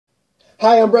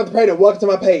Hi, I'm Brother Prater. Welcome to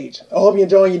my page. I hope you're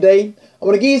enjoying your day. I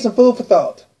want to give you some food for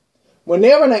thought.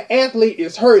 Whenever an athlete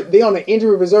is hurt, they're on the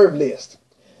injury reserve list.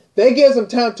 That gives them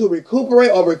time to recuperate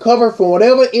or recover from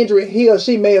whatever injury he or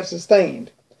she may have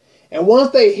sustained. And once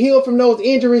they heal from those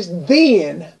injuries,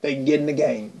 then they can get in the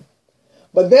game.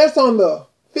 But that's on the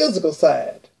physical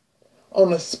side.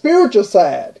 On the spiritual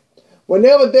side,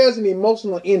 whenever there's an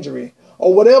emotional injury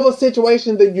or whatever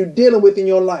situation that you're dealing with in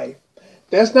your life,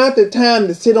 that's not the time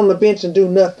to sit on the bench and do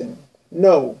nothing.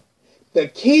 No. The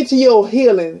key to your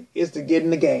healing is to get in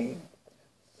the game.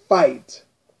 Fight.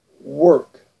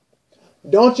 Work.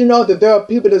 Don't you know that there are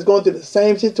people that's going through the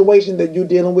same situation that you're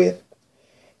dealing with?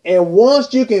 And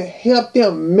once you can help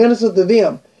them, minister to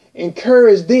them,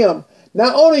 encourage them,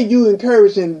 not only you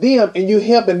encouraging them and you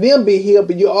helping them be healed,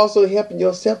 but you're also helping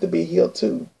yourself to be healed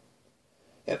too.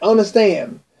 And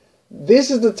understand,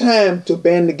 this is the time to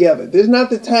band together. This is not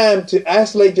the time to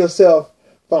isolate yourself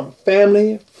from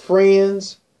family,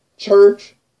 friends,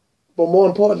 church, but more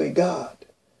importantly, God.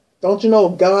 Don't you know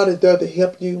God is there to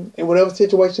help you in whatever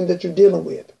situation that you're dealing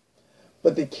with?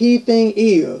 But the key thing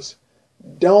is,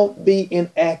 don't be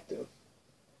inactive.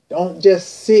 Don't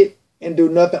just sit and do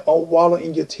nothing or wallow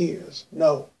in your tears.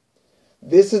 No.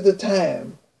 This is the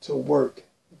time to work.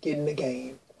 Get in the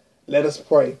game. Let us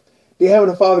pray. Dear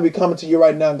Heavenly Father, we coming to you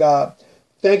right now, God.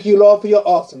 Thank you, Lord, for your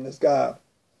awesomeness, God.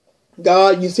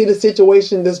 God, you see the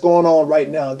situation that's going on right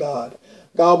now, God.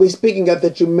 God, we speaking, God,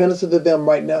 that you minister to them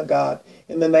right now, God.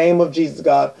 In the name of Jesus,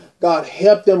 God. God,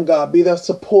 help them, God. Be their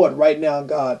support right now,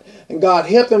 God. And God,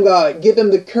 help them, God. Give them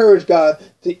the courage, God,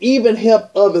 to even help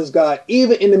others, God.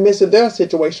 Even in the midst of their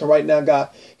situation right now, God.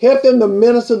 Help them to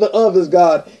minister to others,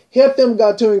 God. Help them,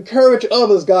 God, to encourage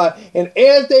others, God. And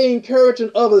as they encourage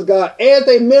others, God, as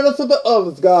they minister to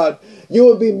others, God, you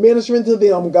will be ministering to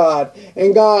them, God.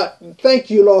 And God, thank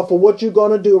you, Lord, for what you're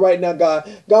going to do right now,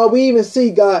 God. God, we even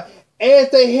see, God,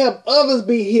 as they help others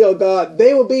be healed, God,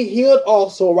 they will be healed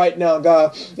also right now,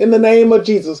 God, in the name of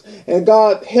Jesus. And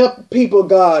God, help people,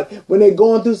 God, when they're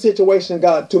going through situations,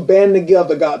 God, to band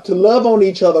together, God, to love on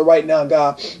each other right now,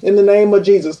 God, in the name of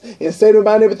Jesus. And say to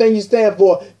bind everything you stand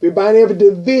for. We bind every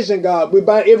division, God. We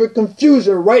bind every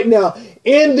confusion right now,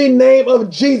 in the name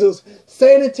of Jesus.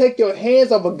 Satan, take your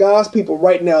hands off of God's people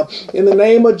right now. In the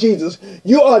name of Jesus.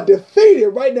 You are defeated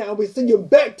right now. And we send you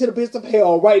back to the pits of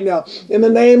hell right now. In the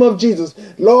name of Jesus.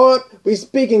 Lord, we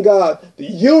speaking, God, the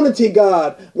unity,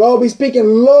 God. Lord, we speaking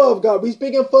love, God. We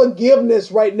speaking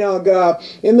forgiveness right now, God.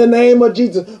 In the name of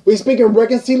Jesus. We speaking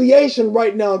reconciliation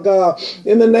right now, God.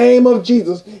 In the name of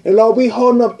Jesus. And Lord, we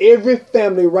holding up every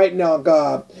family right now,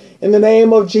 God. In the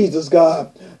name of Jesus,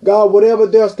 God. God, whatever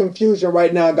there's confusion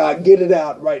right now, God, get it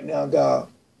out right now, God.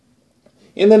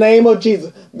 In the name of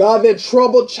Jesus. God, that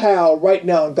troubled child right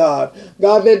now, God.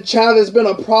 God, that child has been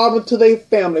a problem to their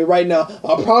family right now.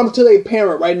 A problem to their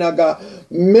parent right now, God.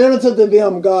 Minister to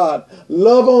them, God.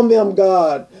 Love on them,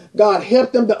 God. God,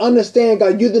 help them to understand,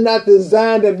 God, you did not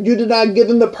design them. You did not give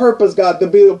them the purpose, God, to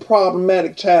be a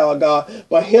problematic child, God.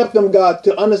 But help them, God,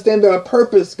 to understand their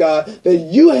purpose, God, that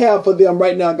you have for them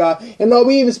right now, God. And Lord,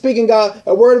 we even speaking, God,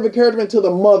 a word of encouragement to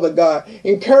the mother, God.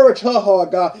 Encourage her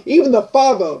heart, God. Even the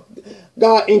father,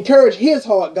 God, encourage his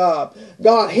heart, God.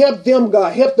 God, help them,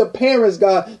 God. Help the parents,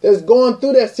 God, that's going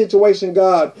through that situation,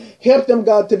 God. Help them,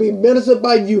 God, to be ministered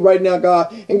by you right now,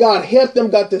 God. And God, help them,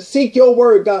 God, to seek your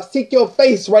word, God. Seek your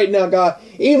face right now, God.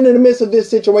 Even in the midst of this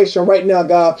situation right now,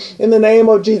 God. In the name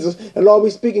of Jesus. And Lord,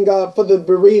 we speaking, God, for the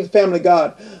bereaved family,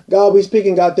 God. God, we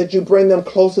speaking, God, that you bring them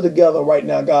closer together right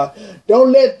now, God.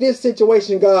 Don't let this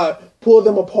situation, God, pull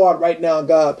them apart right now,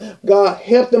 God. God,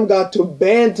 help them, God, to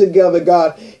band together,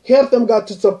 God. Help them, God,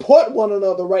 to support one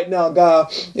another right now,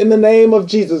 God. In the name of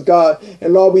Jesus, God.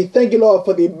 And Lord, we thank you, Lord,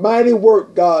 for the mighty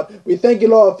work, God. We thank you,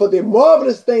 Lord, for the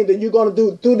marvelous thing that you're going to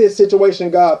do through this situation,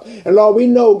 God. And Lord, we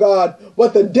know, God,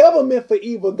 what the devil meant for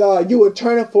evil, God, you will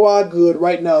turn it for our good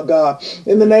right now, God.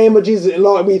 In the name of Jesus. And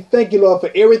Lord, we thank you, Lord, for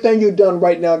everything you've done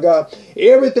right now, God.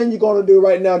 Everything you're going to do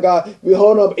right now, God. We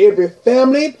holding up every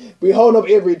family. We holding up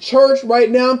every church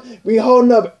right now. We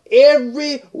holding up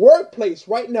every workplace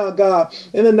right now, God.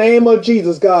 In the name of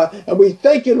Jesus, God. And we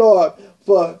thank you, Lord,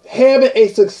 for having a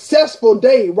successful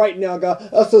day right now, God.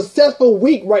 A successful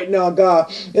week right now,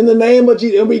 God. In the name of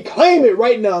Jesus. And we claim it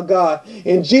right now, God.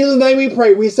 In Jesus' name we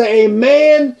pray. We say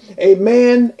amen,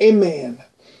 amen, amen.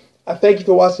 I thank you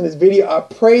for watching this video. I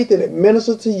pray that it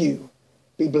ministers to you.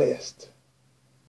 Be blessed.